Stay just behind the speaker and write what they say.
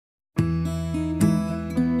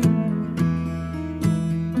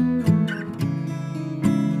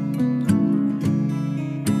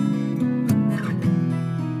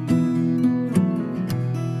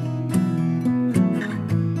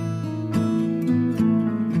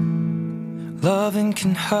Loving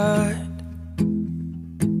can hurt.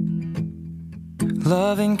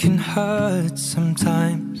 Loving can hurt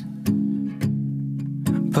sometimes,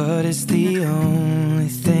 but it's the only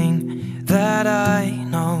thing that I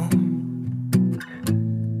know.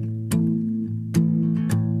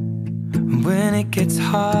 When it gets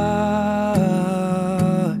hard,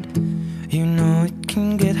 you know it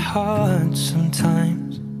can get hard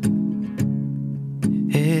sometimes.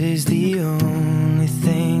 It is the only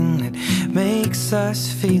thing that makes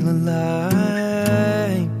us feel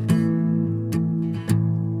alive.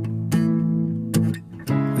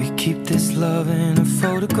 We keep this love in a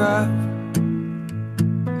photograph.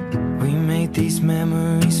 We made these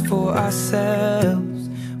memories for ourselves,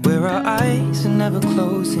 where our eyes are never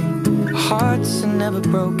closing, our hearts are never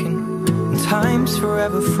broken, and time's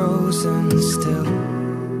forever frozen still.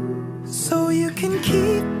 So you can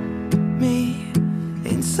keep me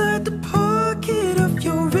inside the pocket of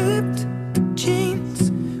your ripped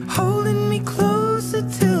jeans, holding me closer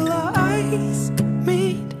till our eyes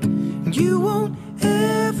meet. You won't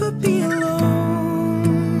ever be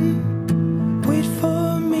alone. Wait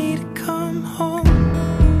for me to come home.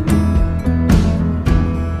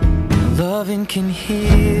 Loving can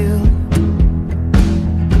heal.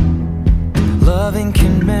 Loving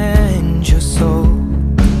can mend your soul,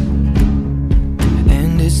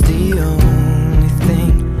 and it's the only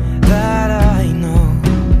thing that I know.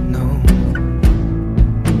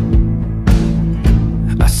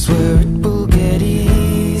 I swear it will get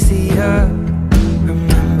easier.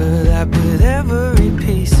 Remember that with every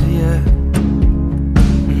piece of you.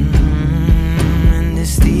 And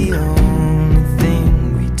it's the only thing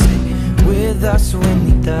we take with us when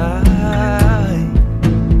we die.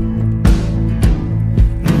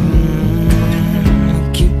 We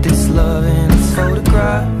keep this love in a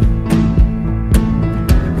photograph.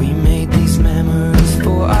 We made these memories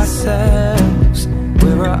for ourselves,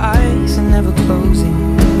 where our eyes are never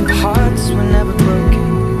closing, our hearts were never broken,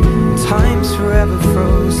 time's forever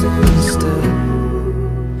frozen still.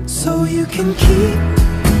 So you can keep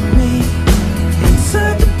me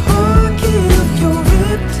inside the pocket of your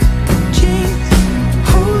ripped jeans,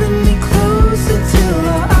 holding me closer till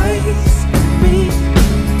our eyes meet.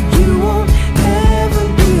 You won't ever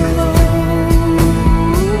be alone.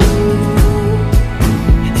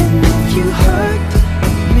 And if you hurt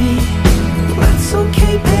me, that's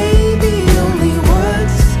okay, baby. Only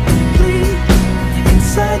words bleed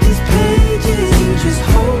inside these pages. You just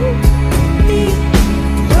hold me.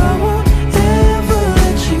 I won't ever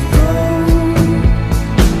let you go.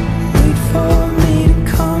 Wait for me to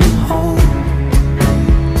come home.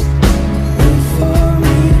 Wait for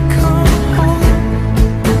me to come home.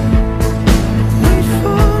 Wait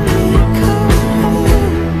for me to come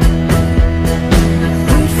home.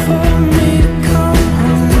 Wait for me to come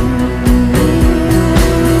home.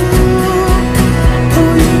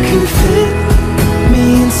 Oh, you can fit me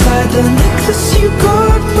inside the necklace you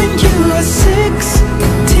got when you were 16,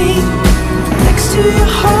 next to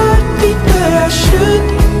your heartbeat where I should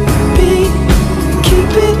be.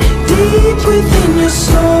 Keep it deep within your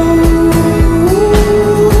soul.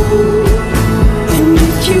 And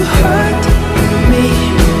if you hurt me,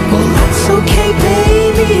 well, that's okay,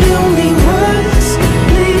 baby. Only words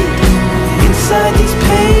bleed inside these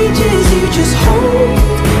pages. You just hold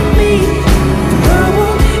me. I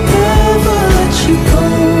won't ever let you go.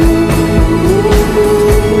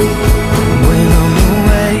 When I'm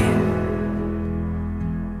away,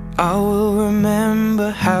 I will remember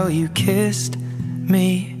how you kissed me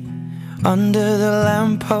under the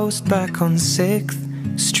lamppost back on 6th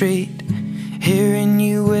Street, hearing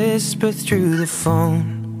you whisper through the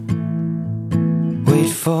phone.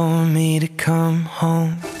 Wait for me to come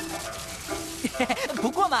home.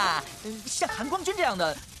 不过嘛，像韩光君这样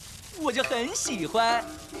的，我就很喜欢。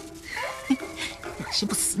恶心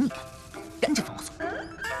不死你们，赶紧放我走。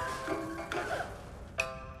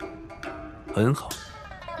很好。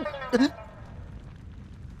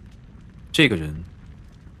这个人，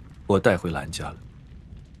我带回兰家了。